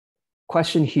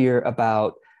question here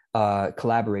about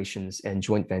collaborations and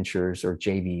joint ventures or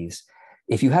JVs.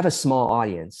 If you have a small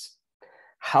audience,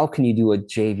 how can you do a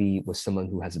JV with someone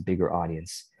who has a bigger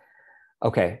audience?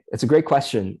 Okay, it's a great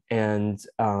question. And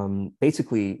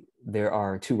basically, there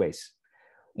are two ways.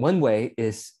 One way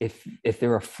is if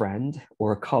they're a friend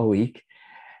or a colleague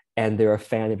and they're a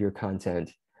fan of your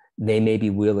content, they may be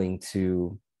willing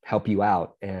to help you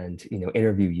out and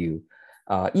interview you,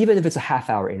 even if it's a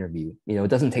half-hour interview. It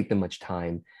doesn't take them much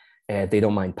time, and they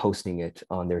don't mind posting it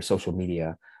on their social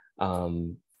media.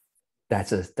 That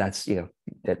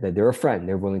they're a friend.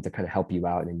 They're willing to kind of help you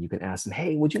out, and you can ask them,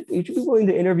 "Hey, would you be willing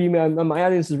to interview me? My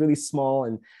audience is really small,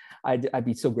 and I'd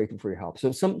be so grateful for your help."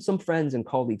 So some friends and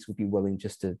colleagues would be willing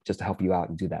just to help you out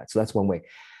and do that. So that's one way.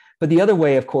 But the other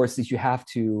way, of course, is you have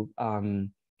to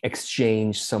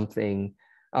exchange something.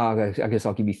 I guess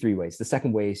I'll give you three ways. The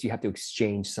second way is you have to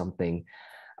exchange something.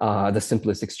 The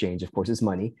simplest exchange, of course, is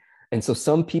money. And so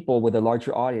some people with a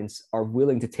larger audience are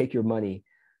willing to take your money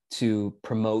to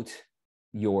promote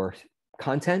your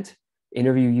content,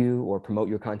 interview you, or promote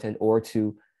your content, or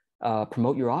to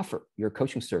promote your offer, your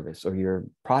coaching service, or your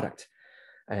product.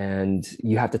 And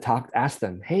you have to ask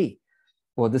them, hey,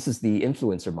 well, this is the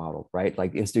influencer model, right?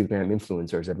 Like Instagram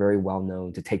influencers are very well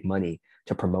known to take money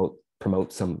to promote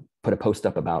put a post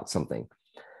up about something.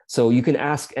 So you can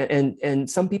ask, and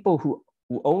some people who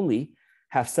only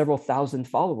have several thousand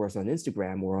followers on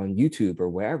Instagram or on YouTube or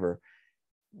wherever,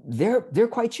 they're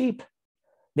quite cheap.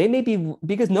 They may be,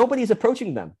 because nobody's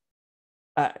approaching them.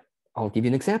 I'll give you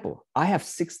an example. I have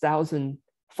 6,000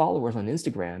 followers on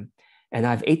Instagram, and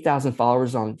I have 8,000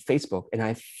 followers on Facebook, and I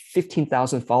have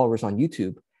 15,000 followers on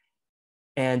YouTube.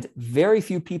 And very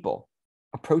few people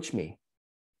approach me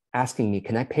asking me,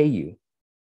 can I pay you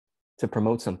to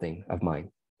promote something of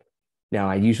mine? Now,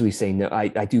 I usually say no.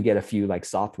 I do get a few like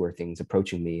software things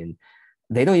approaching me, and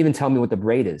they don't even tell me what the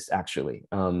rate is, actually.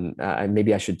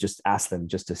 Maybe I should just ask them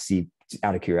just to see,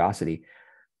 out of curiosity.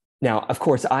 Now, of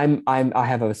course, I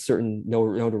have a certain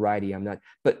notoriety. I'm not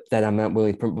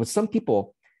willing to promote. But some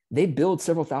people, they build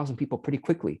several thousand people pretty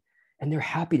quickly, and they're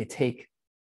happy to take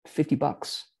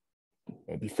 $50,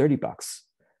 maybe $30,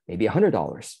 maybe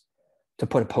 $100 to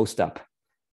put a post up.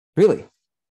 Really?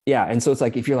 Yeah. And so it's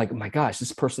like, if you're like, oh my gosh,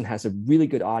 this person has a really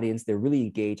good audience, they're really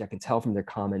engaged, I can tell from their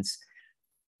comments.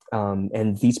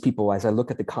 And these people, as I look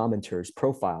at the commenters'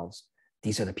 profiles,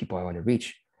 these are the people I want to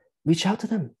reach out to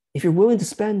them. If you're willing to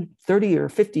spend 30 or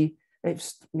 50,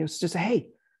 just say, hey,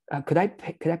 could I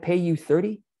pay you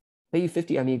 30, pay you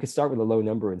 50? I mean, you could start with a low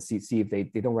number and see if they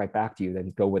don't write back to you,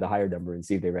 then go with a higher number and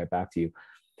see if they write back to you.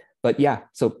 But yeah,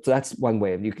 so that's one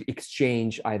way. You could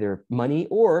exchange either money,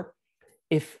 or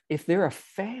if they're a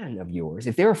fan of yours,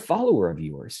 if they're a follower of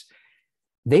yours,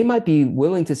 they might be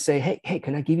willing to say, hey,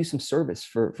 can I give you some service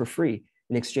for free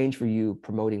in exchange for you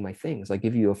promoting my things? Like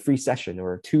give you a free session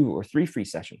or 2 or 3 free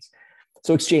sessions.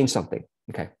 So exchange something.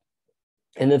 Okay.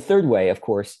 And the third way, of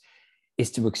course, is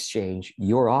to exchange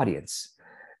your audience,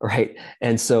 right?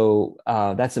 And so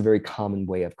that's a very common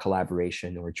way of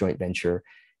collaboration or joint venture,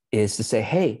 is to say,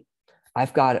 hey,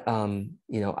 I've got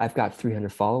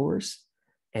 300 followers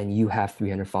and you have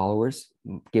 300 followers,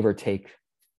 give or take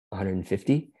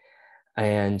 150.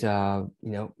 And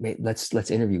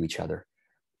let's interview each other,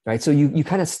 right? So you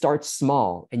kind of start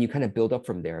small and you kind of build up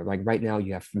from there. Like right now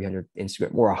you have 300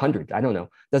 Instagram, or 100, I don't know,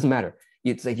 doesn't matter.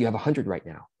 It's like you have 100 right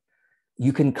now.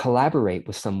 You can collaborate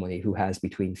with somebody who has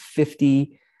between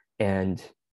 50 and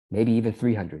maybe even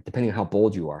 300, depending on how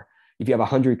bold you are. If you have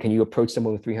 100, can you approach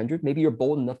someone with 300? Maybe you're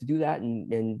bold enough to do that,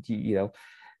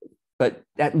 but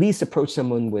at least approach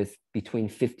someone with between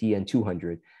 50 and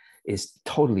 200 is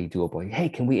totally doable. Hey,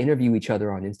 can we interview each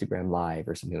other on Instagram Live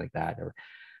or something like that, or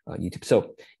YouTube?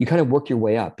 So you kind of work your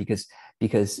way up because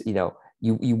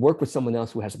you work with someone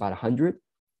else who has about 100,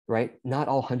 right? Not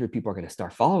all 100 people are going to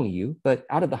start following you, but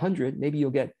out of the 100, maybe you'll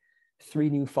get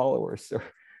 3 new followers or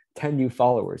 10 new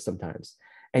followers sometimes.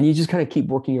 And you just kind of keep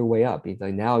working your way up.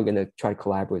 Like now you're going to try to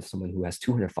collaborate with someone who has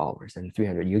 200 followers and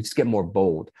 300. You just get more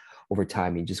bold over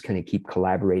time. You just kind of keep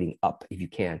collaborating up if you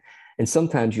can. And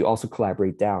sometimes you also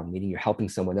collaborate down, meaning you're helping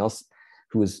someone else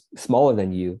who is smaller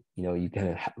than you, you kind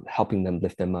of helping them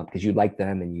lift them up because you like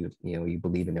them and you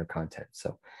believe in their content.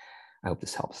 So I hope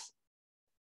this helps.